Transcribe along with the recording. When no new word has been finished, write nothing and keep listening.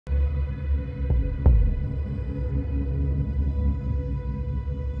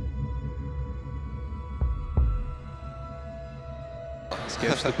Lax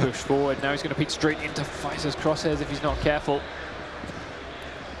goes to the push forward. Now he's going to peek straight into Fighter's crosshairs if he's not careful.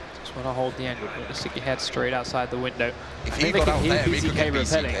 Just want to hold the angle. Want to stick your head straight outside the window. If he got out there, he could get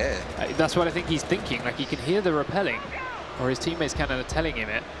repelling. BCK. That's what I think he's thinking. Like, he can hear the repelling, or his teammates kind of telling him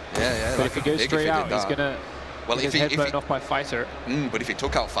it. Yeah. But if he goes straight out, he's going to get his head blown off by Fighter. But if he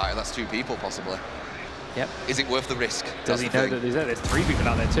took out Fighter, that's 2 people possibly. Yep. Is it worth the risk? Does he know that there's 3 people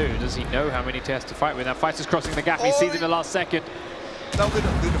out there too? Does he know how many he has to fight with? Now Fighter's crossing the gap. He sees it in the last second. No, the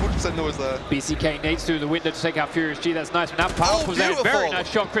 100% knows there. BCK nades through the window to take out Furious G. That's nice. But now Powerful's there. Very nice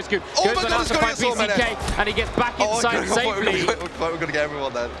shot. Chris Goode goes on out to find BCK, and he gets back inside safely. We're going to get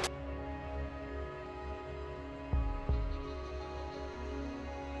everyone then.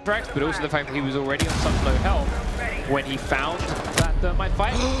 But also the fact that he was already on such low health when he found that thermite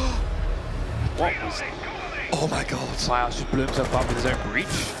fight. What was it? Oh my god. Wow, just blew himself up with his own breach.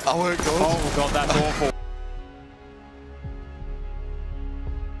 Oh god. Oh god, that's awful.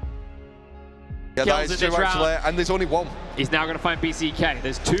 Yeah, that is true actually, and there's only 1. He's now going to find BCK.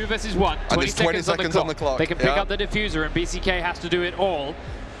 There's 2 versus 1. And there's 20 seconds on the clock. They can pick up the diffuser, and BCK has to do it all.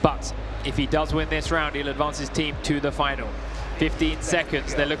 But if he does win this round, he'll advance his team to the final. 15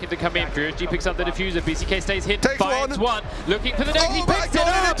 seconds. They're looking to come in. Furious G picks up the diffuser. BCK stays hidden. Finds one. Looking for the next. He picks it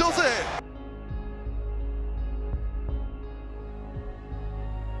up. It does it.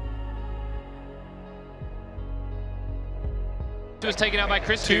 Was taken out by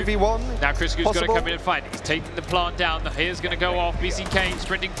Chris Goode. 2v1. Now Chris Goode's got to come in and fight. He's taking the plant down. The hair's going to go off. BCK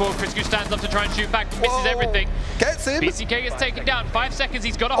sprinting forward. Chris Goode stands up to try and shoot back, but misses everything. Gets him. BCK gets taken down. 5 seconds.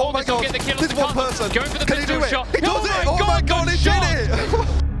 He's got to hold this to get the kill. There's 1 person. Going for the pistol shot. He does it. Oh my god, he did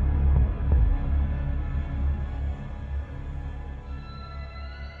it.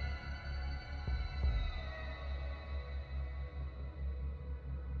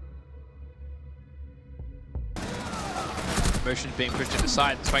 Motion's being pushed to the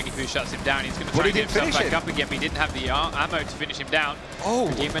side, and Swaggy Foo shuts him down. He's going to try and get himself back up again, but he didn't have the ammo to finish him down.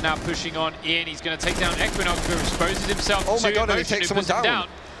 Redeemer now pushing on in. He's going to take down Equinox, who exposes himself to my god, and he takes someone down.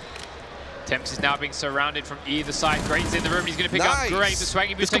 Temps is now being surrounded from either side. Great's in the room. He's going to pick up Great, but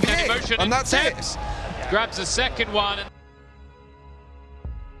Swaggy Foo's taking down Emotion, and that's Temps grabs the second one.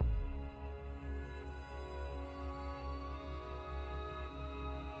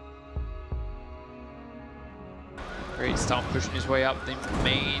 Great start pushing his way up the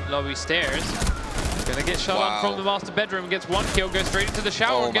main lobby stairs. Gonna get shot up from the master bedroom, gets 1 kill, goes straight into the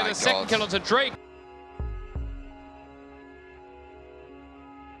shower and gets a second kill onto Drake.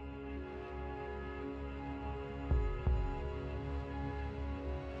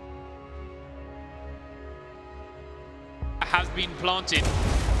 Has been planted.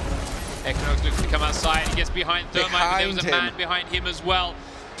 Equinox looks to come outside. He gets behind Thermite, but there was a man behind him as well.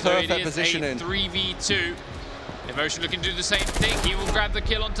 So it is a 3v2. Emotion looking to do the same thing. He will grab the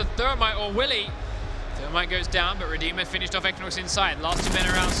kill onto Thermite, or will he? Thermite goes down, but Redeemer finished off Equinox inside. Last 2 men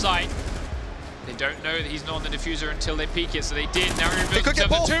are outside. They don't know that he's not on the diffuser until they peek it, so they did. Now he reveals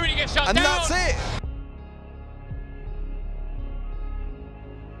himself to 2 and he gets shut down. And that's it.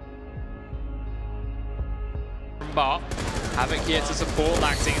 Bar. Havoc here to support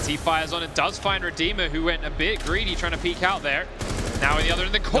Laxing as he fires on and does find Redeemer, who went a bit greedy trying to peek out there. Now in the other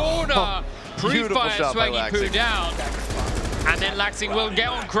in the corner. Pre-fire Swaggy Foo down. And then Laxing will get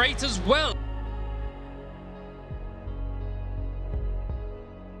on Great as well.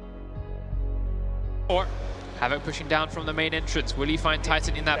 Or Havoc pushing down from the main entrance. Will he find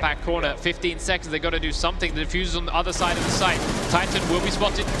Titan in that back corner? 15 seconds, they've got to do something. The diffuser's on the other side of the site. Titan will be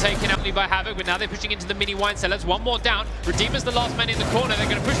spotted and taken out by Havoc, but now they're pushing into the mini wine cellars. 1 more down. Redeemer's the last man in the corner. They're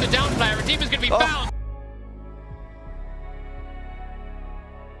going to push the down player. Redeemer's going to be bound.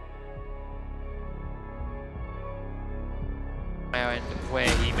 And where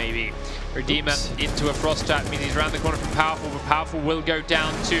he may be. Redeemer into a frost trap, means he's around the corner from Powerful, but Powerful will go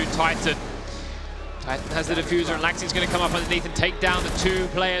down to Titan. Titan has the diffuser, and Laxing's going to come up underneath and take down the 2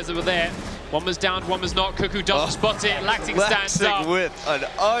 players over there. One was down, one was not. Cuckoo doesn't spot it. Laxing stands up. With an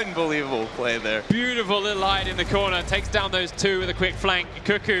unbelievable play there. Beautiful little hide in the corner. Takes down those 2 with a quick flank.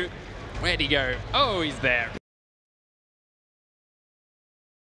 Cuckoo, where'd he go? Oh, he's there.